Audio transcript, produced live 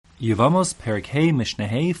Yevamos, Perik Hey, Mishnah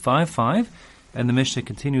Hey, 5:5, and the Mishnah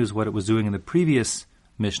continues what it was doing in the previous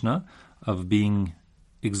Mishnah of being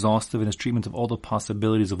exhaustive in his treatment of all the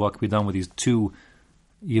possibilities of what could be done with these two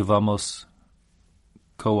Yevamos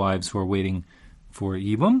co-wives who are waiting for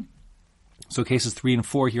Yibum. So cases 3 and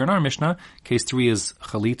 4 here in our Mishnah. Case 3 is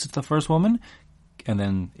Chalitza to the first woman, and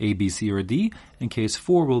then A, B, C, or D. And case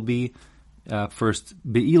 4 will be first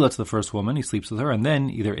Be'ila to the first woman, he sleeps with her, and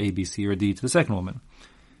then either A, B, C, or D to the second woman.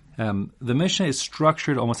 The Mishnah is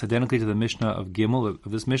structured almost identically to the Mishnah of Gimel,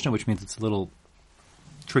 of this Mishnah, which means it's a little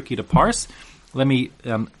tricky to parse. Let me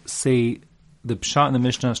say the pshat in the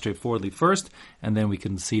Mishnah straightforwardly first, and then we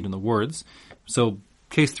can see it in the words. So,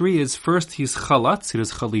 case 3 is first he's chalatz, he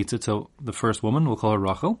does chalitza to the first woman, we'll call her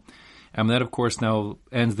Rachel, and that of course now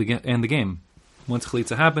ends the game. Once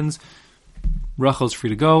chalitza happens, Rachel's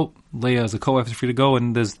free to go, Leah as a co-wife is free to go,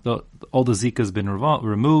 and all the zika has been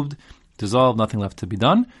removed, dissolved, nothing left to be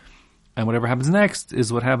done. And whatever happens next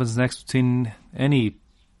is what happens next between any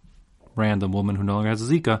random woman who no longer has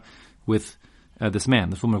a zika with this man.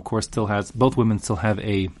 This woman, of course, both women still have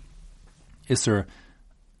a Isser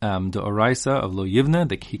D'Oraisa of Lo Yivna,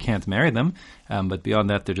 that he can't marry them, but beyond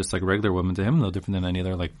that, they're just like regular women to him, no different than any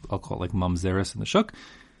other, like I'll call it like Mamzeres in the Shuk.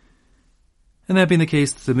 And that being the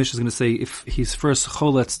case, the Mishnah is going to say if he's first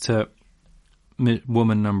choletz to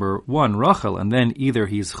woman number 1, Rachel, and then either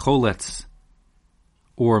he's choletz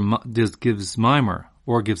or just gives mimer,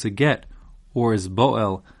 or gives a get, or is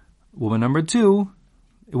boel, woman number 2,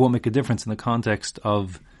 it won't make a difference in the context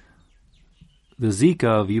of the zika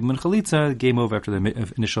of Yibum and Chalitza, game over after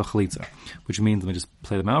the initial Chalitza. Which means, let me just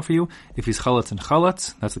play them out for you. If he's chalatz and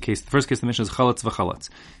chalatz, that's the case. The first case of the Mishnah is chalatz v'chalatz.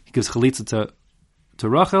 He gives Chalitza to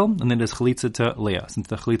Rachel, and then does Chalitza to Leah. Since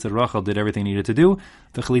the Chalitza to Rachel did everything he needed to do,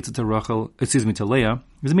 the Chalitza to Leah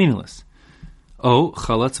is meaningless. Oh,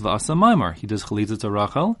 chalatz v'asa maimar. He does Chalitza to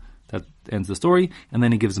Rachel, that ends the story, and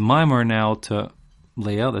then he gives maimar now to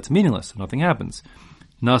Leah, that's meaningless, so nothing happens.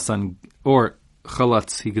 Nasan, or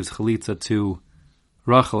chalatz, he gives Chalitza to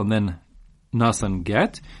Rachel, and then Nasan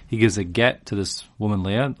get. He gives a get to this woman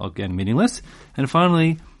Leah, again meaningless. And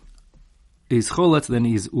finally, he's choletz, then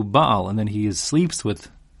he's uba'al, and then he sleeps with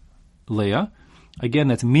Leah. Again,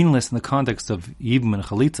 that's meaningless in the context of Yibum and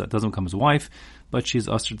Chalitza. It doesn't become his wife, but she's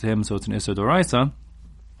usher to him, so it's an Isser D'Oraisa,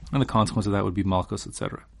 and the consequence of that would be Malchus,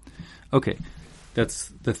 etc. Okay, that's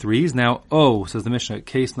the 3s. Now, says the Mishnah,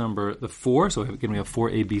 case number 4, so again we have 4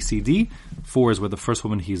 A, B, C, D. 4 is where the first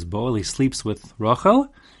woman, he's boel, he sleeps with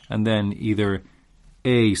Rachel, and then either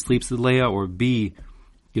A, sleeps with Leah, or B,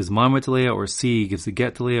 gives mama to Leah, or C, gives the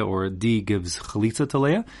get to Leah, or D, gives Chalitza to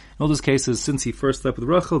Leah. In all those cases, since he first slept with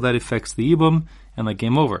Rachel, that affects the Yibum, and like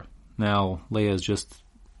game over. Now, Leah is just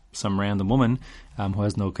some random woman who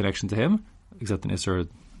has no connection to him, except an Isser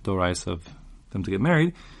D'Oraisa of them to get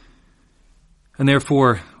married. And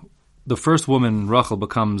therefore, the first woman, Rachel,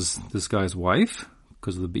 becomes this guy's wife,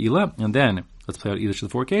 because of the Be'ila, and then, let's play out each of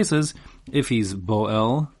the 4 cases. If he's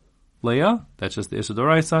Boel Leah, that's just the Isser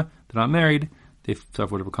D'Oraisa, they're not married, they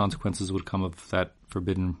suffer whatever consequences would come of that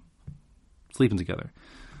forbidden sleeping together.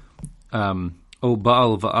 O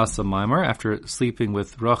Baal Va'asa Maimar, after sleeping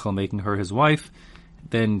with Rachel, making her his wife,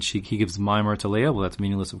 then he gives Maimar to Leah. Well, that's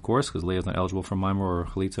meaningless, of course, because Leah is not eligible for Maimar or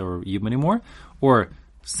Chalitza or Yibum anymore. Or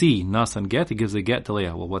C, Nasan get, he gives a get to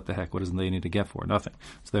Leah. Well, what the heck? What does Leah need to get for? Nothing.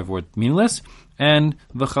 So therefore, it's meaningless. And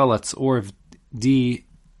V'chalatz, or if D,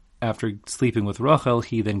 after sleeping with Rachel,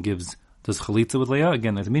 he then does Chalitza with Leah.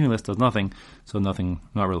 Again, that's meaningless, does nothing, so nothing,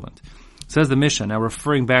 not relevant. Says the Mishnah, now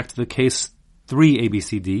referring back to the case 3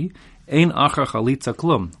 ABCD, Ein achar Chalitza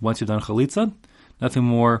klum. Once you've done Chalitza, nothing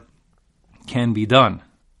more can be done.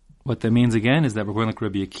 What that means again is that we're going like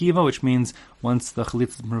Rabbi Akiva, which means once the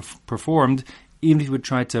Chalitza is performed, even if you would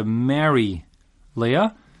try to marry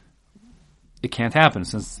Leah, it can't happen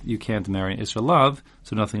since you can't marry Isra Lav,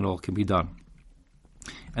 so nothing at all can be done.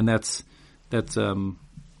 And that's kind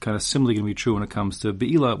of similarly going to be true when it comes to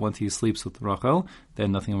Be'ila. Once he sleeps with Rachel,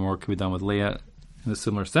 then nothing more can be done with Leah in a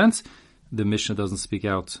similar sense. The Mishnah doesn't speak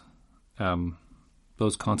out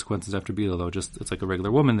those consequences after Be'ila, though. Just it's like a regular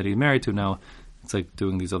woman that he's married to now. It's like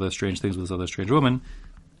doing these other strange things with this other strange woman,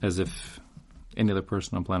 as if any other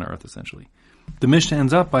person on planet Earth, essentially. The Mishnah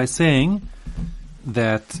ends up by saying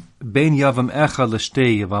that Bein Yavam Echad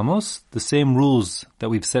L'Shtei Yevamos, the same rules that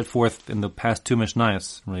we've set forth in the past 2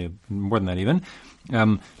 Mishnayos, really more than that even,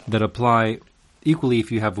 that apply equally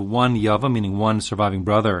if you have one Yavam, meaning one surviving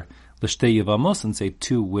brother, L'Shtei Yevamos, and say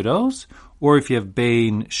 2 widows, or if you have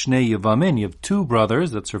Bein Shnei Yevamin, you have 2 brothers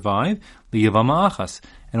that survive, L'Yevama Achas,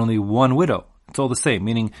 and only 1 widow. It's all the same,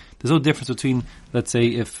 meaning there's no difference between, let's say,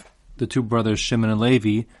 if the 2 brothers, Shimon and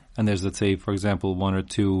Levi, and there's, let's say, for example, one or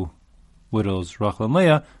two widows, Rachel and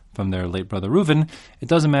Leah, from their late brother Reuven, it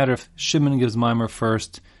doesn't matter if Shimon gives Maimer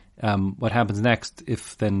first. What happens next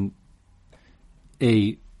if then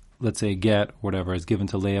let's say, get or whatever is given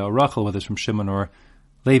to Leah or Rachel, whether it's from Shimon or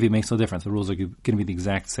Levi, makes no difference. The rules are going to be the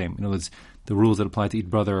exact same. In other words, the rules that apply to each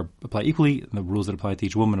brother apply equally, and the rules that apply to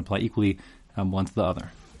each woman apply equally one to the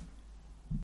other.